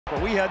But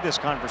we had this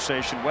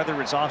conversation,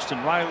 whether it's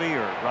Austin Riley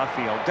or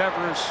Rafael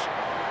Devers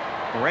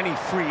or any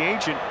free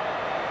agent,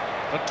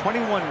 but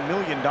 $21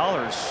 million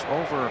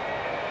over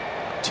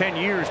 10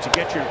 years to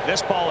get you.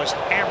 This ball is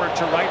hammered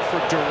to right for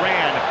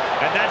Duran,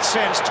 and that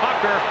sends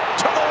Tucker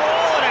to the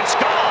wall, and it's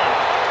gone.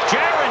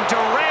 Jarren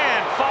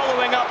Duran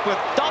following up with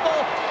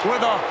double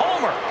with a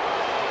homer,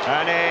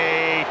 and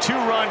a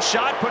two-run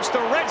shot puts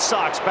the Red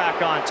Sox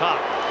back on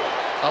top.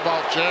 How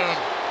about Jarren?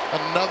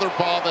 Another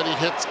ball that he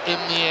hits in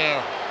the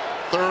air.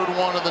 Third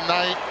one of the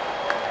night.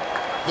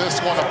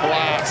 This one a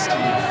blast.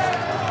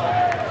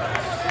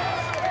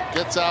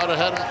 Gets out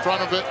ahead in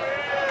front of it.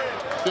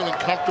 Feeling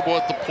comfortable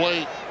at the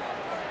plate.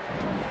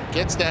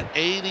 Gets that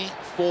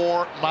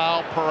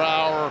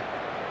 84-mile-per-hour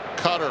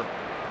cutter.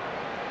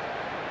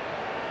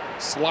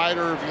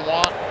 Slider if you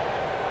want.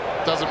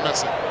 Doesn't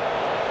miss it.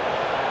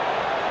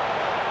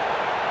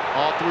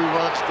 All 3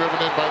 runs driven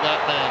in by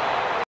that man.